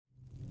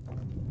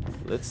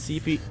Let's see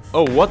if he...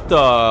 Oh, what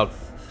the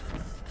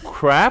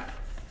crap?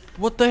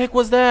 What the heck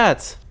was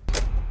that?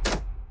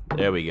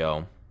 There we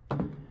go.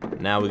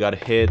 Now we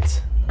gotta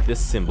hit this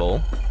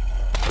symbol.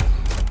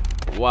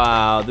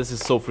 Wow, this is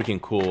so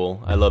freaking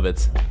cool. I love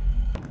it.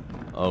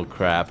 Oh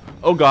crap.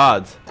 Oh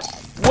god.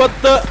 What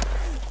the...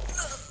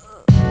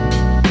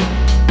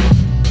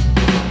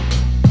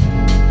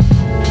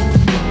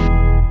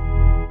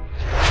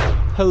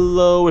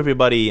 Hello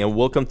everybody and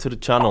welcome to the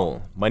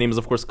channel. My name is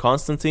of course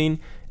Stantin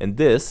and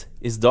this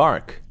is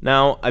Darq.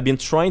 Now I've been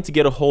trying to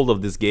get a hold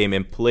of this game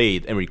and play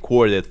it and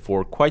record it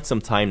for quite some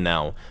time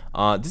now.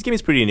 This game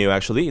is pretty new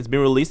actually. It's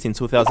been released in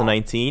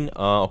 2019,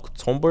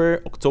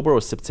 October or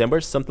September,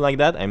 something like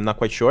that. I'm not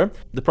quite sure.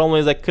 The problem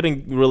is I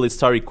couldn't really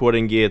start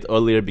recording it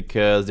earlier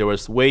because there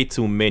was way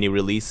too many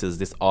releases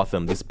this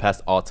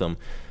past autumn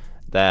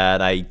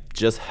that I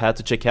just had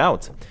to check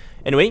out.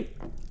 Anyway,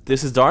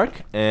 this is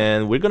Darq,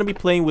 and we're gonna be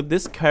playing with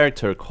this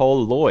character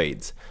called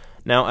Lloyd.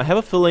 Now, I have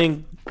a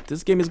feeling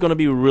this game is gonna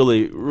be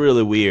really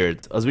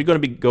weird, as we're gonna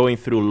be going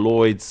through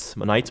Lloyd's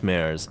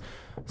nightmares.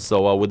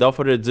 So, without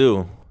further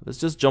ado, let's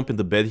just jump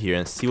into bed here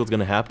and see what's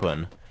gonna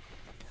happen.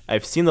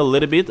 I've seen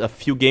a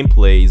few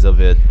gameplays of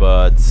it,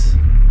 but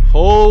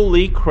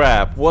holy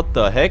crap, what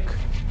the heck?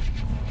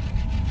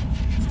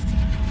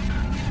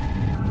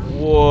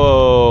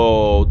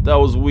 Whoa, that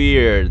was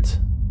weird.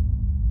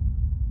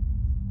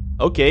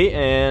 Okay,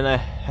 and I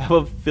have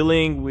a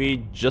feeling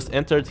we just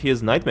entered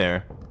his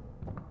nightmare.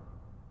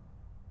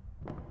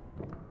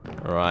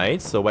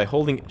 Alright, so by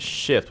holding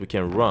shift we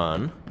can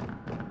run.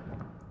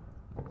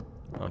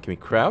 Can we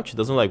crouch? It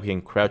doesn't look like we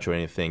can crouch or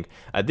anything.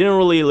 I didn't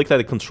really look at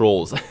the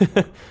controls,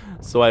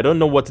 so I don't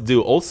know what to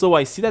do. Also,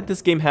 I see that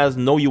this game has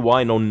no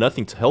UI, no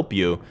nothing to help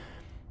you.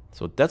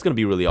 So that's gonna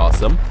be really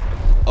awesome.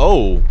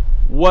 Oh,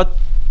 what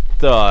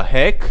the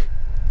heck?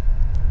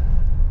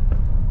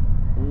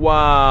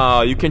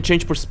 Wow, you can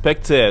change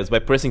perspectives by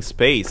pressing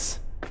space.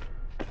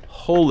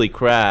 Holy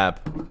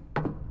crap.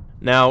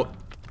 Now,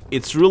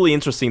 it's really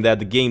interesting that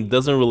the game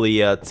doesn't really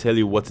tell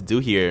you what to do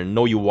here.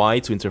 No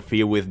UI to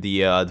interfere with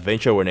the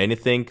adventure or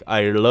anything.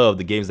 I love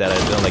the games that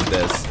I've done like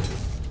this.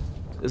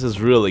 This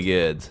is really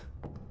good.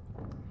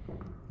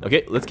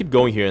 Okay, let's keep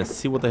going here and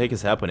see what the heck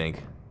is happening.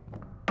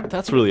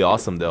 That's really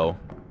awesome though.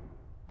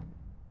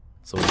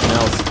 So we can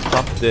now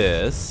stop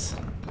this.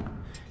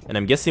 And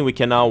I'm guessing we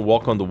can now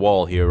walk on the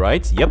wall here,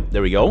 right? Yep,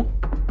 there we go.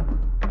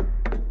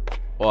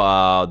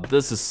 Wow,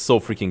 this is so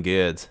freaking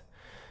good.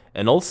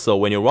 And also,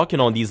 when you're walking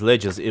on these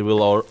ledges, it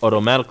will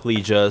automatically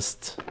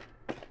just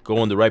go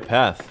on the right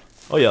path.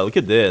 Oh yeah, look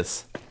at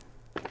this.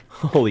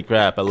 Holy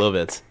crap, I love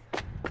it.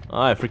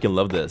 I freaking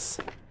love this.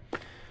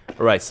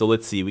 Alright, so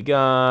let's see. We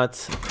got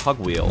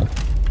cogwheel.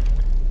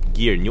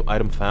 Gear, new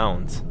item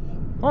found.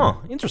 Huh,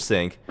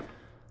 interesting.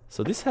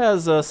 So this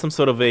has some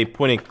sort of a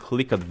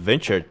point-and-click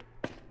adventure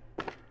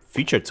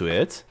feature to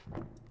it.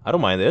 I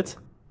don't mind it.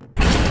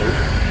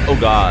 Oh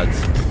god.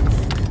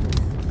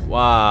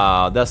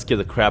 Wow, that scared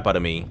the crap out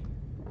of me.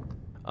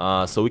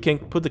 So we can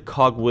put the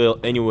cogwheel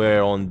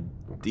anywhere on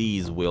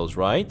these wheels,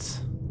 right?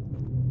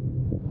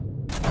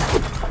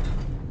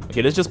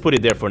 Okay, let's just put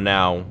it there for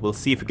now. We'll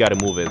see if we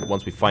gotta move it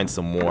once we find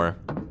some more.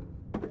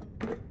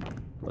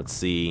 Let's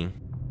see.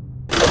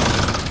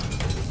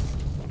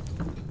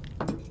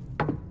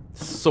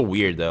 So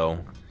weird though.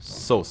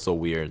 So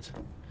weird.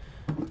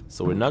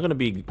 So we're not gonna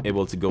be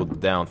able to go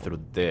down through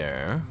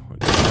there. We're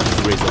gonna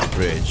have to raise up the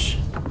bridge.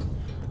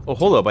 Oh,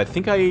 hold up. I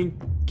think I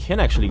can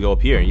actually go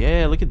up here.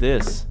 Yeah, look at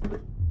this.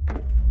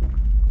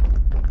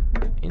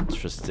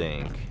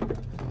 Interesting.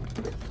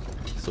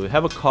 So we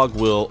have a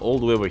cogwheel all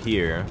the way over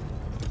here.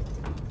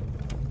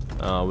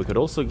 We could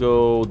also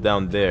go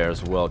down there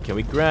as well. Can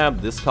we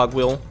grab this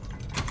cogwheel?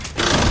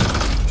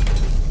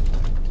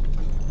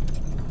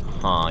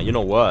 Huh, you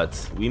know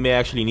what? We may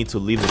actually need to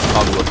leave this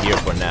cogwheel here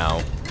for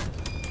now.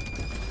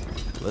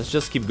 Let's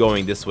just keep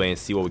going this way and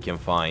see what we can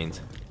find.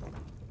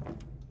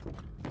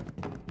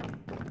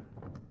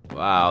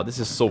 Wow, this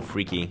is so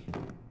freaky.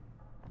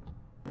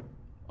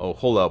 Oh,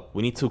 hold up.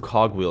 We need two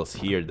cogwheels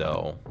here,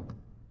 though.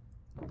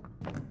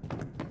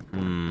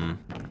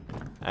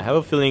 I have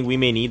a feeling we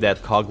may need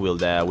that cogwheel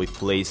that we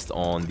placed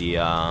on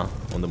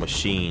the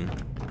machine.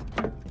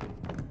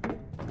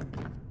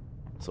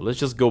 So let's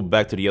just go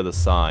back to the other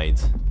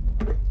side.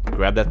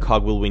 Grab that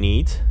cogwheel we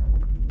need.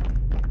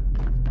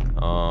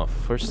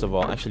 First of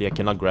all, actually I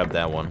cannot grab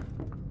that one.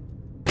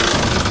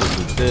 Let's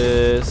do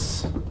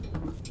this.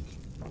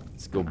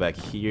 Let's go back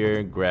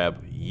here,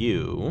 grab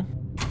you.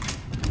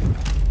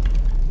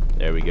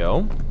 There we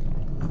go.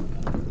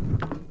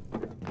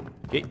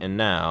 Okay, and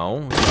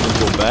now let's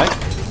go back.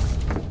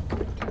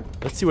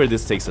 Let's see where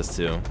this takes us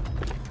to.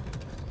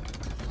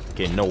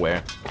 Okay,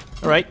 nowhere.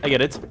 Alright, I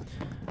get it.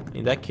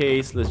 In that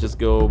case, let's just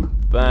go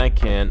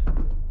back and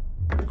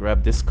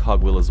grab this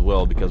cogwheel as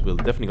well, because we're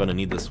definitely gonna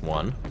need this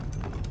one.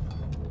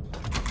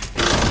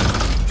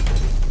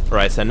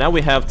 Alright, so now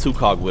we have two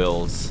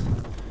cogwheels.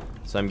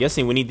 So I'm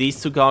guessing we need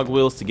these two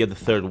cogwheels to get the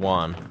third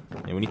one.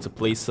 And we need to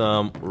place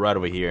them right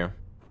over here.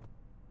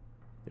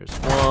 There's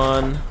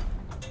one.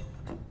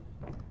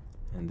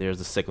 And there's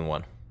the second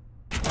one.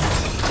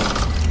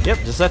 Yep,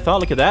 just as I thought,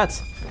 look at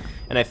that.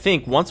 And I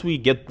think once we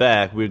get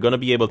back, we're gonna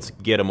be able to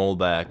get them all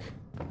back.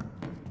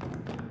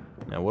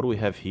 Now, what do we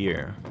have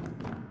here?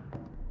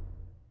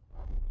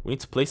 We need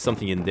to place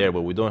something in there,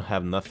 but we don't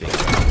have nothing at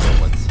the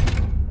moment.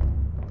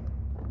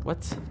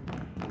 What?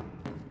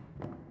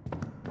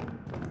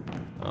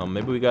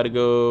 Maybe we gotta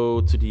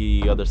go to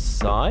the other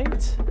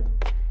side?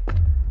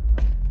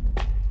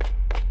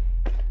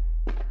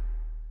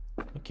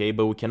 Okay,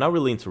 but we cannot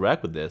really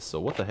interact with this, so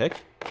what the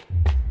heck?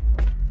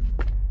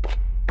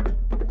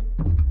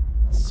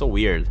 It's so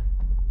weird.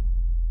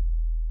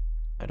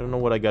 I don't know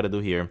what I gotta do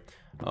here.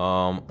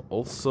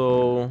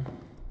 Also...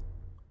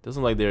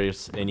 doesn't like there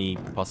is any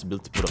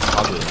possibility to put a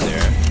toggle in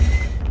there.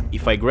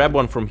 If I grab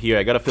one from here,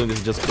 I got a feeling this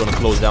is just gonna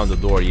close down the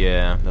door.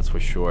 Yeah, that's for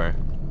sure.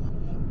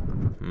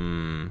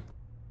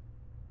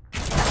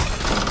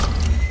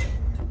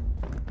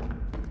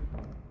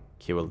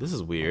 Okay, well, this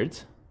is weird.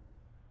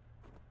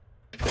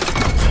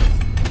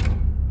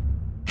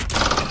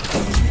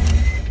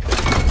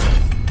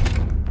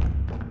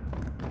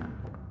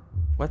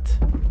 What?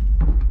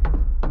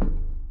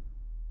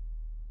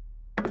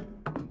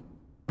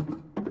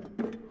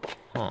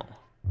 Huh.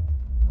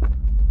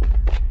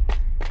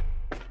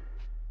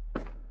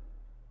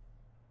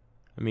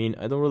 I mean,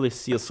 I don't really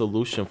see a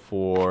solution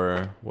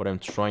for what I'm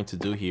trying to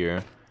do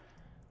here.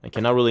 I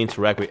cannot really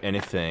interact with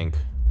anything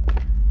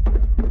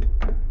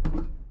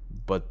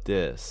but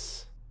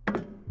this.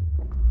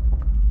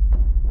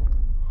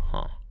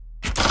 Huh.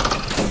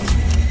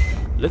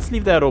 Let's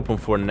leave that open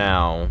for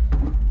now.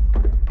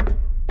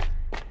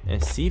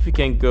 And see if we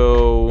can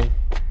go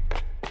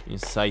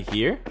inside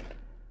here.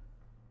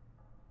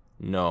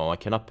 No, I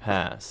cannot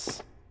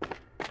pass.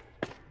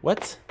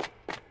 What?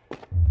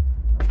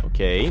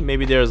 Okay,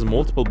 maybe there's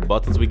multiple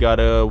buttons we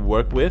gotta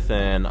work with,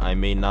 and I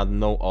may not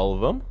know all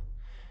of them.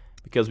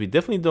 Because we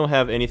definitely don't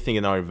have anything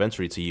in our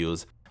inventory to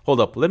use. Hold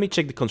up, let me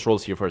check the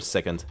controls here for a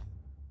second.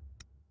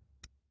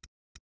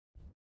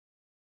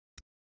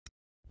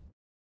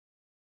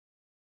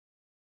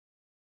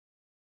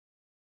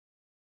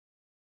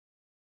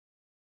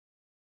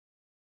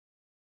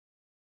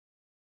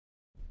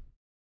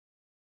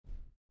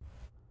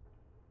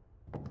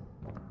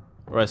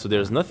 Alright, so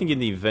there's nothing in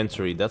the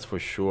inventory, that's for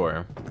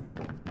sure.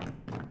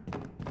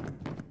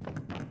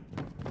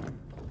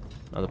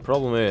 Now the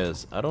problem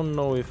is, I don't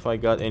know if I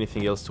got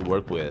anything else to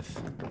work with.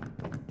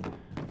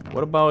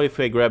 What about if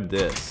I grab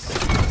this?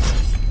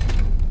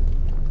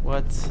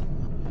 What?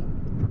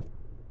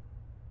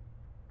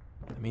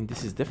 I mean,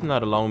 this is definitely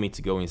not allowing me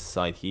to go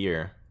inside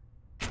here.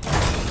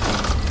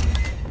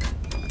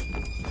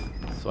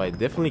 So I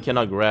definitely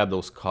cannot grab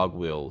those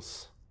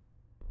cogwheels.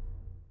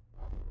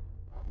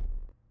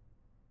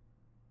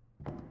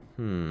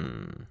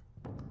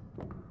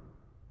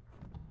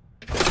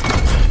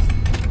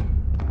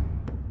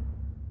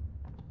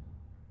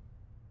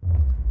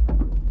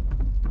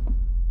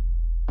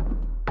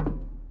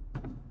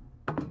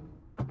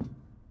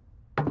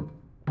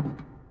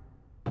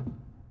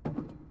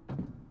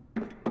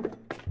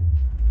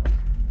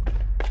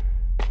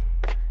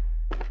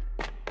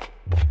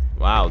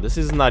 Wow, this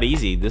is not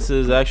easy. This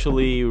is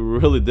actually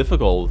really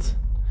difficult.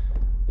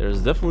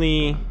 There's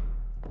definitely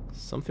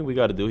something we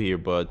gotta do here,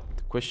 but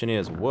the question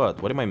is,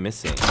 what? What am I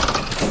missing?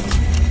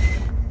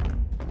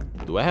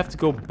 Do I have to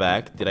go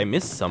back? Did I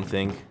miss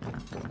something?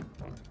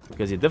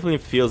 Because it definitely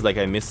feels like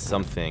I missed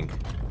something.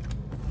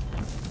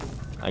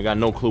 I got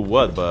no clue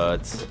what,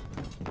 but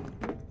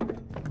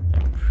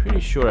I'm pretty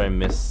sure I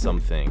missed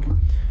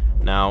something.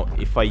 Now,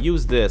 if I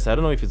use this, I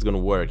don't know if it's gonna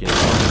work. You know?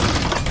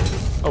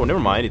 Oh, never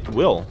mind, it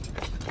will.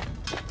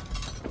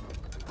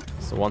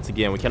 So once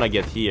again, we cannot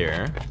get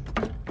here.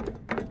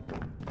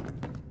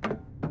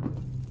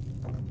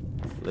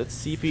 Let's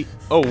see if he...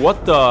 Oh,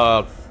 what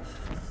the...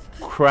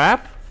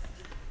 crap?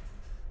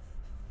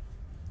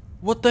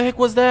 What the heck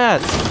was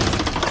that?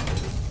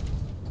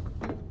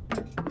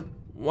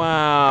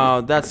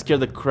 Wow, that scared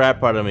the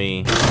crap out of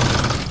me.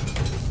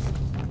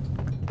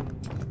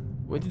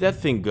 Where did that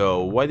thing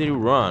go? Why did it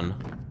run?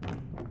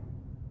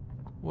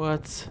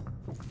 What?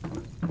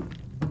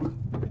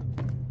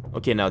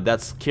 Okay, now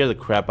that scared the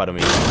crap out of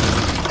me.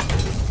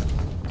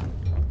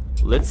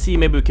 Let's see,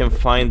 maybe we can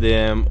find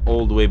them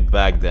all the way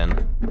back then,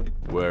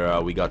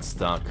 where we got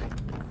stuck.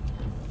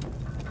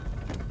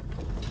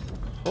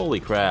 Holy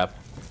crap.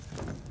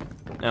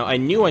 Now, I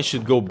knew I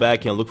should go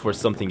back and look for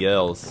something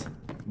else,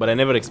 but I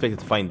never expected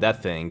to find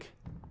that thing,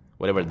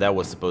 whatever that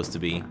was supposed to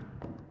be.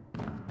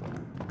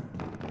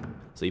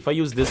 So if I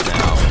use this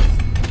now...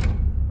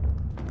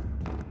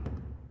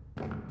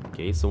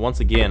 Okay, so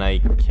once again, I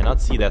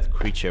cannot see that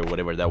creature,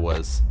 whatever that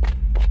was.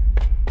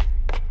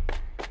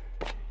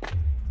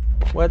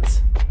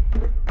 What?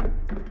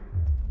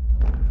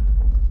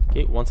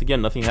 Okay, once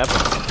again, nothing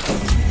happens.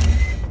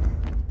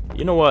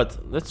 You know what?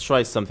 Let's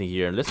try something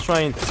here. Let's try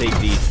and take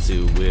these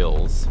two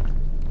wheels.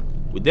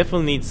 We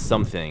definitely need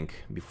something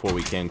before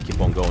we can keep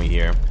on going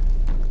here.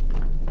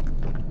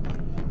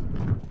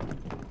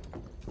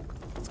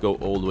 Let's go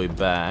all the way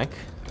back.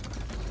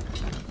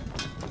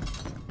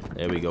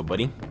 There we go,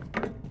 buddy.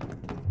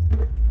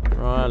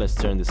 Alright, let's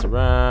turn this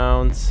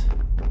around.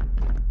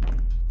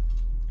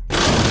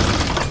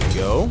 There we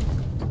go.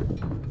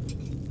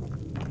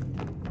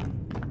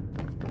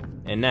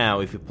 And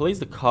now, if you place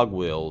the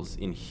cogwheels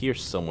in here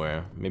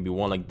somewhere, maybe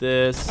one like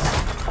this,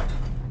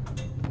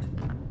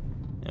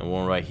 and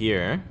one right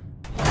here,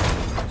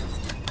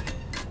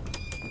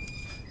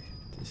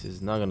 this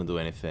is not gonna do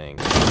anything.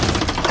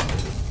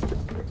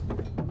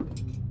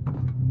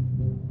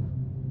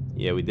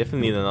 Yeah, we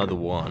definitely need another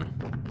one.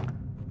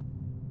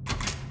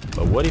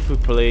 But what if we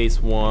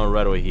place one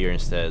right over here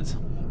instead?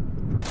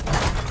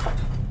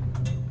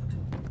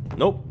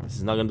 Nope, this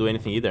is not gonna do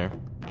anything either.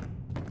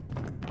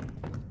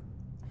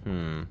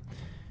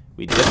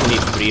 We definitely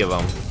need 3 of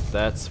them,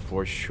 that's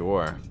for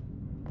sure.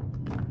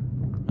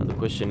 And the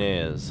question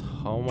is,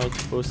 how am I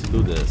supposed to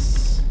do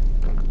this?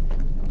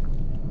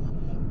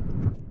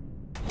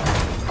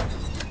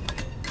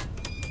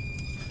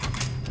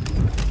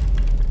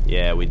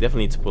 Yeah, we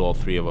definitely need to put all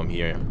 3 of them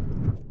here.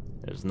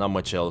 There's not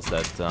much else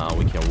that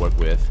we can work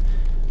with.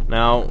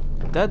 Now,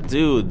 that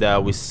dude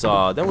that we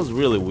saw, that was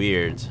really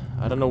weird.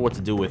 I don't know what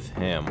to do with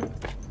him.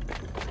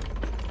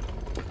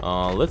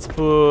 Let's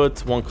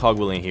put one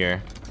cogwheel in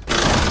here.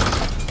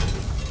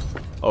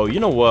 Oh,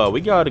 you know what?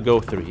 We gotta go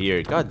through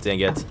here. God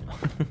dang it.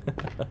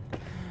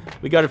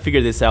 We gotta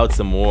figure this out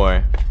some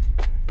more.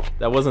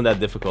 That wasn't that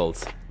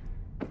difficult.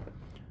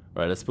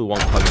 Alright, let's put one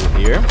cogwheel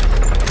here.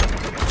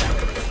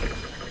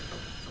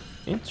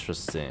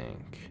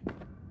 Interesting.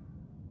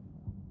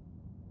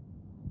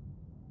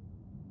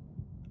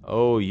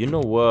 Oh, you know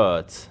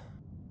what?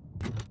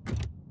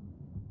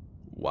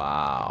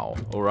 Wow.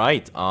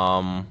 Alright,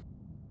 so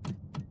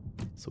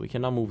we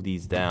cannot move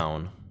these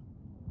down.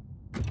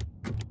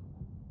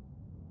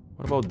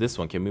 What about this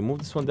one? Can we move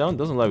this one down?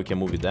 Doesn't look like we can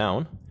move it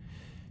down.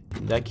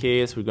 In that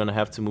case, we're gonna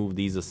have to move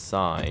these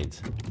aside.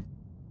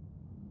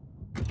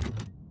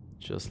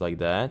 Just like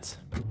that.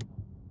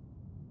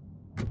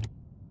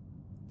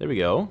 There we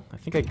go. I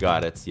think I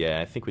got it.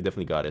 Yeah, I think we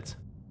definitely got it.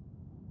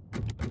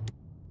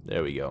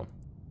 There we go.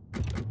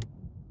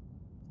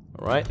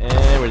 Alright,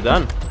 and we're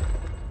done.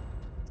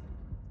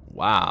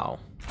 Wow.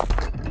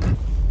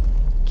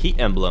 Key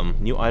emblem.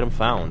 New item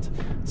found.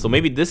 So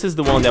maybe this is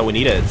the one that we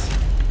needed.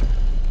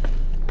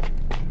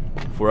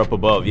 We're up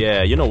above.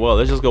 Yeah, you know what?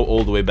 Let's just go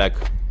all the way back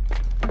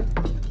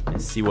and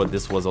see what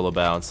this was all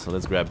about. So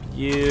let's grab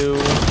you.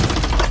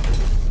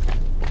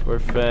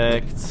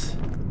 Perfect.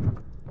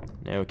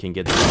 Now we can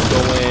get this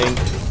going.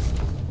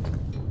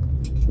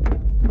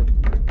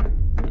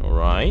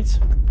 Alright.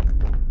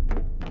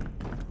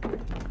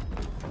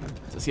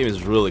 This game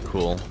is really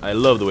cool. I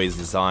love the way it's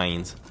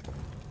designed.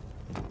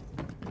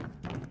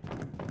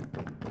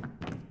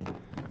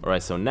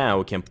 Alright, so now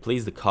we can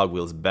place the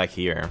cogwheels back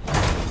here.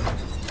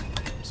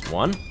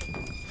 One.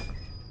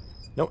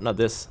 Nope, not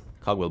this.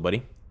 Cogwheel,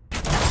 buddy.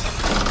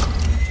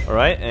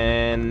 Alright,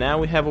 and now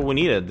we have what we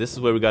needed. This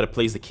is where we gotta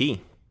place the key.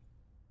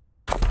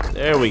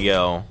 There we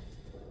go.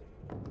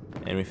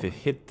 And if we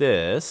hit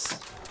this...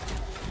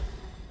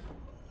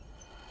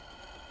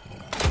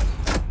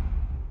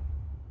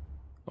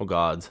 Oh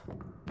god.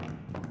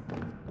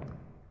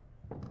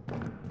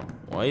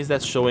 Why is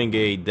that showing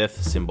a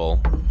death symbol?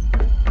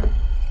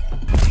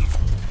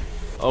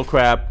 Oh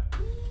crap.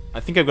 I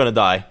think I'm gonna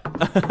die.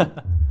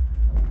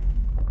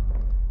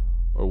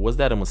 Or was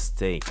that a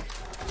mistake?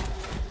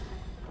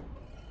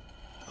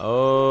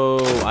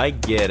 Oh, I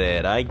get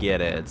it, I get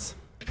it.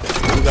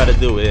 What we gotta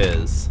do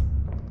is...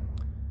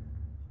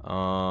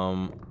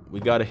 we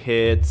gotta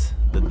hit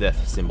the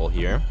death symbol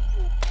here.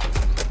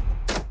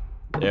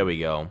 There we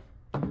go.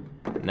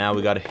 Now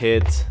we gotta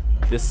hit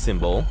this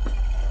symbol.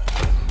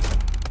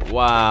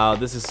 Wow,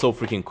 this is so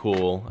freaking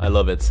cool. I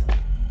love it.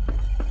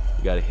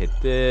 We gotta hit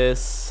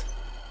this.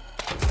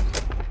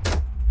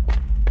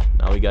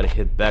 Now we gotta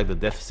hit back the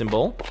death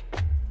symbol.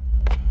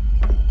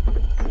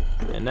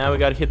 And now we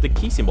gotta hit the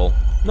key symbol.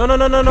 No, no,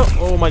 no, no, no.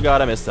 Oh my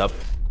god, I messed up.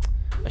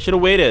 I should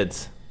have waited.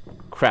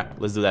 Crap,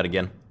 let's do that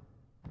again.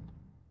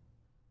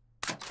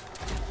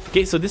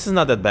 Okay, so this is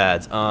not that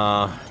bad.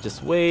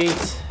 Just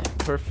wait.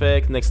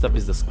 Perfect. Next up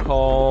is the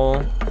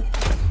skull.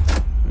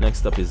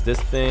 Next up is this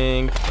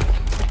thing.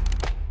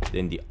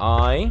 Then the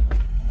eye.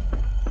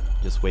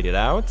 Just wait it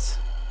out.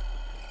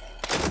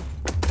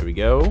 There we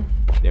go.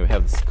 Then we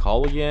have the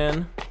skull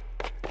again.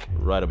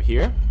 Right up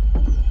here.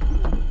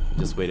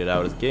 Just wait it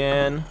out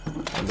again.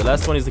 And the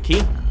last one is the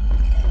key.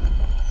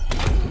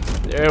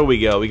 There we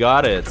go. We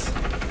got it.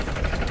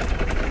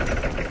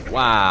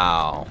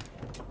 Wow.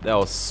 That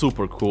was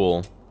super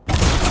cool.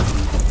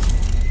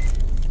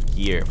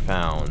 Gear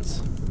found.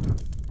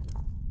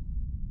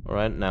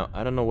 Alright, now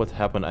I don't know what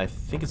happened. I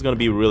think it's gonna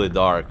be really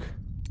dark.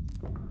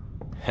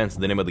 Hence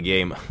the name of the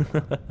game.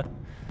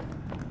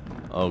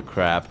 Oh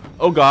crap.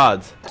 Oh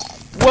god.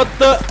 What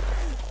the?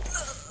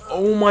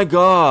 Oh my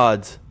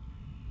god.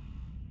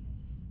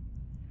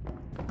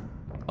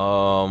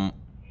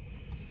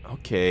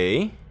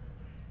 Okay.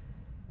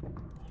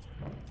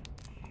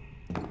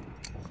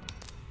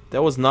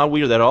 That was not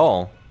weird at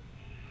all.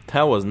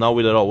 That was not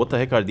weird at all. What the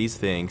heck are these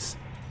things?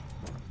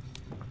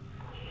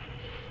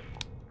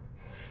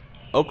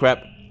 Oh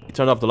crap, he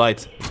turned off the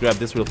light. Let's grab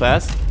this real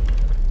fast.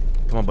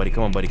 Come on, buddy,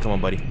 come on, buddy, come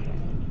on, buddy.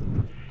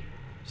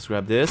 Just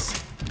grab this.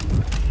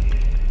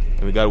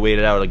 And we gotta wait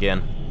it out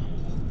again.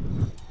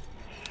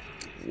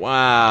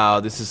 Wow,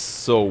 this is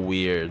so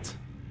weird.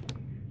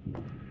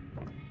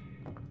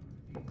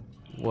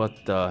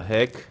 What the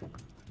heck?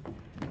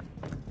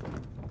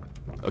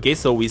 Okay,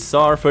 so we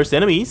saw our first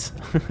enemies.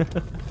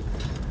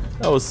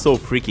 That was so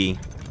freaky.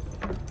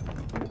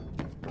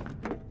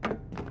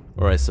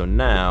 Alright, so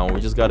now we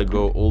just gotta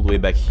go all the way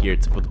back here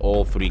to put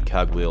all 3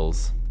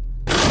 cogwheels.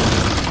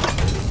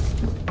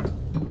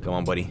 Come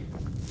on, buddy.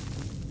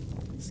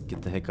 Let's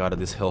get the heck out of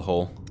this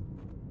hellhole.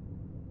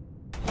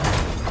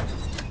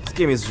 This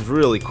game is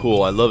really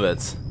cool, I love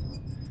it.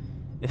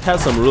 It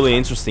has some really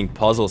interesting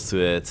puzzles to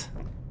it.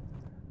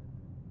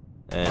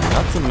 And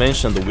not to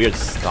mention the weird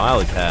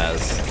style it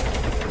has.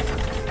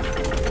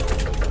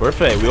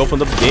 Perfect, we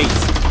opened up the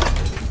gates.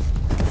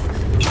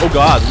 Oh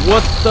god,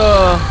 what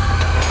the...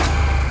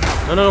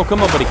 No, no, no,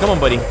 come on, buddy, come on,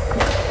 buddy.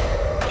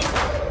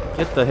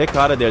 Get the heck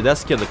out of there, that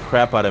scared the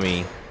crap out of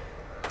me.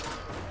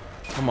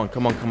 Come on,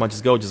 come on, come on,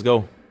 just go, just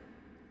go.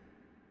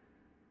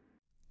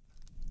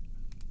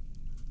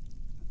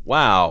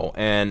 Wow,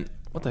 and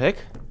what the heck?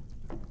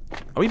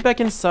 Are we back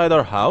inside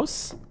our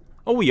house?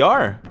 Oh, we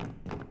are.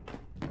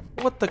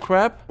 What the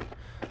crap?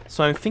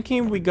 So I'm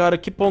thinking we gotta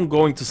keep on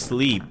going to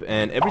sleep,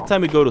 and every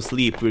time we go to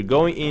sleep, we're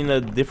going in a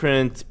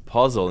different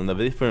puzzle, in a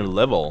different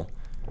level.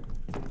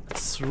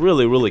 It's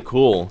really, really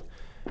cool.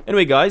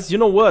 Anyway, guys, you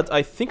know what?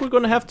 I think we're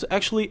gonna have to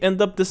actually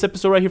end up this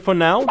episode right here for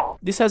now.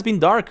 This has been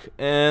Darq,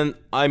 and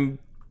I'm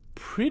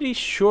pretty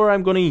sure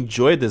I'm gonna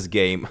enjoy this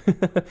game.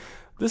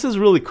 This is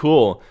really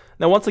cool.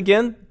 Now, once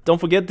again, don't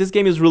forget, this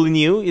game is really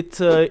new.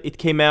 It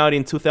came out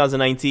in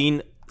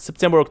 2019,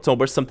 September,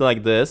 October, something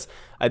like this.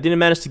 I didn't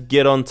manage to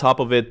get on top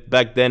of it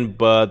back then,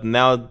 but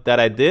now that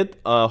I did,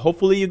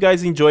 hopefully you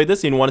guys enjoyed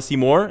this and want to see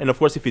more. And of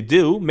course, if you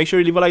do, make sure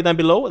you leave a like down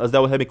below, as that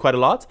will help me quite a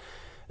lot.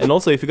 And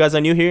also, if you guys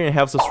are new here and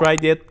have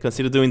subscribed yet,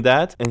 consider doing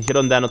that and hit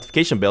on that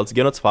notification bell to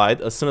get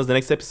notified as soon as the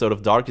next episode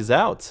of Darq is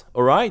out.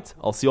 Alright,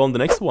 I'll see you on the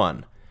next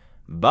one.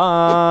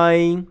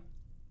 Bye!